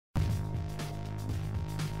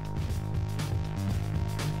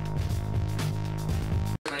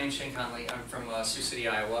name's Shane Conley. I'm from Sioux City,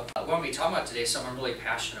 Iowa. What I'm going to be talking about today is something I'm really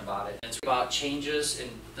passionate about. It's about changes in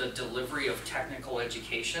the delivery of technical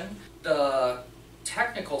education. The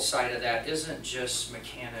technical side of that isn't just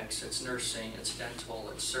mechanics, it's nursing, it's dental,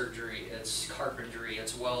 it's surgery, it's carpentry,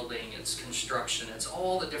 it's welding, it's construction, it's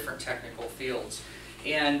all the different technical fields.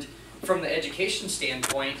 And from the education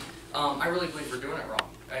standpoint, I really believe we're doing it wrong.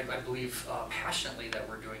 I believe passionately that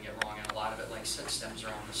we're doing it wrong, and a lot of it, like I said, stems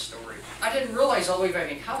around the story. I didn't realize all the way back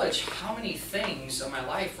in college how many things in my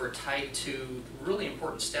life were tied to really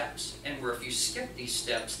important steps, and where if you skip these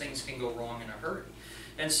steps, things can go wrong in a hurry.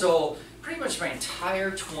 And so pretty much my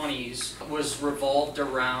entire 20s was revolved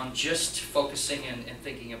around just focusing and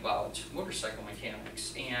thinking about motorcycle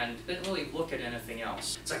mechanics, and didn't really look at anything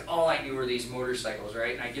else. It's like all I knew were these motorcycles,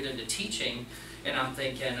 right? And I get into teaching and I'm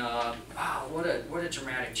thinking, wow, what a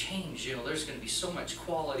dramatic change. You know, there's going to be so much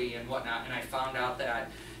quality and whatnot. And I found out that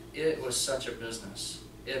it was such a business.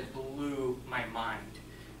 It blew my mind.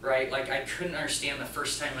 Right? Like, I couldn't understand the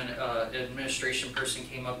first time an administration person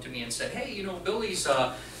came up to me and said, hey, you know, Billy's,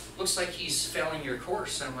 looks like he's failing your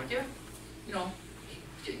course. And I'm like, yeah, you know,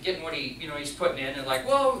 getting what he's putting in. And like,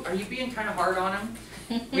 well, are you being kind of hard on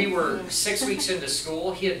him? We were 6 weeks into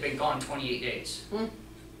school. He had been gone 28 days.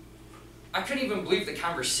 I couldn't even believe the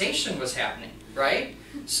conversation was happening, right?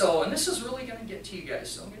 So, and this is really going to get to you guys,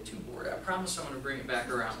 so don't get too bored. I promise I'm going to bring it back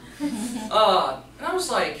around. And I was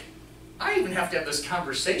like, I even have to have this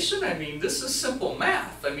conversation. I mean, this is simple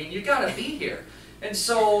math. I mean, you got to be here. And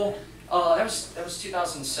so that was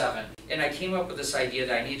 2007, and I came up with this idea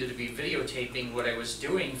that I needed to be videotaping what I was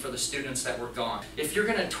doing for the students that were gone. If you're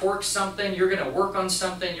going to torque something, you're going to work on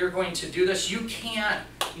something, you're going to do this, you can't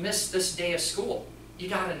miss this day of school. You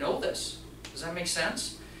got to know this. Does that make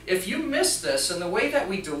sense? If you miss this, and the way that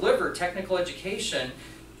we deliver technical education,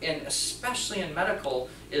 and especially in medical,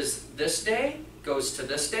 is this day goes to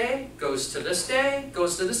this day, goes to this day,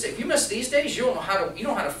 goes to this day. If you miss these days, you don't know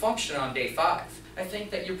how to function on day 5. I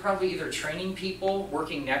think that you're probably either training people,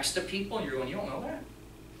 working next to people, and you're going, you don't know that?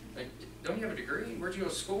 Like, don't you have a degree? Where'd you go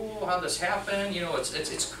to school? How'd this happen? You know,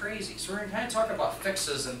 it's crazy. So we're going to kind of talk about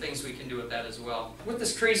fixes and things we can do with that as well. With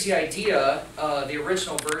this crazy idea, the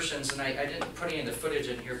original versions, and I didn't put any of the footage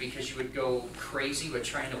in here because you would go crazy with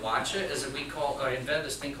trying to watch it, is that I invented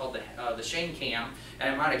this thing called the Shane Cam, and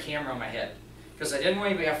I mounted a camera on my head. Because I didn't want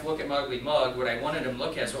anybody to have to look at my ugly mug. What I wanted them to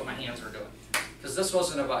look at is what my hands were doing. Because this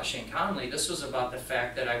wasn't about Shane Conley. This was about the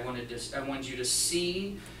fact that I wanted you to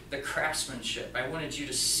see the craftsmanship. I wanted you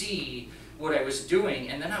to see what I was doing.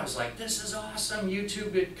 And then I was like, this is awesome.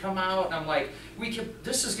 YouTube had come out. And I'm like,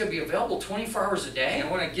 this is going to be available 24 hours a day. I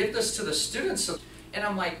want to give this to the students. And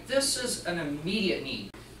I'm like, this is an immediate need.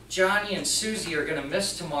 Johnny and Susie are going to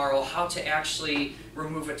miss tomorrow how to actually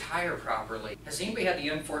remove a tire properly. Has anybody had the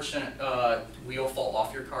unfortunate wheel fall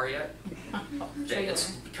off your car yet?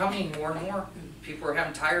 It's becoming more and more. People are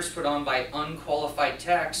having tires put on by unqualified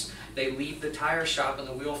techs. They leave the tire shop and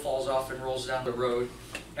the wheel falls off and rolls down the road.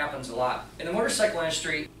 Happens a lot. In the motorcycle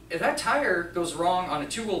industry, if that tire goes wrong on a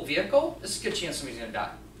 2-wheeled vehicle, there's a good chance somebody's going to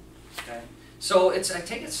die. Okay? So I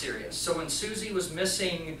take it serious. So when Susie was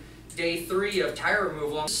missing day 3 of tire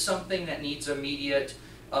removal, it's something that needs immediate,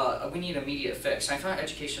 we need immediate fix. I find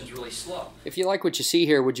education is really slow. If you like what you see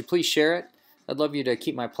here, would you please share it? I'd love you to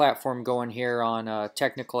keep my platform going here on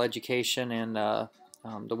technical education and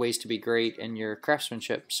the ways to be great in your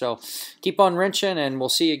craftsmanship. So keep on wrenching, and we'll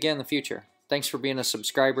see you again in the future. Thanks for being a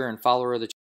subscriber and follower of the channel.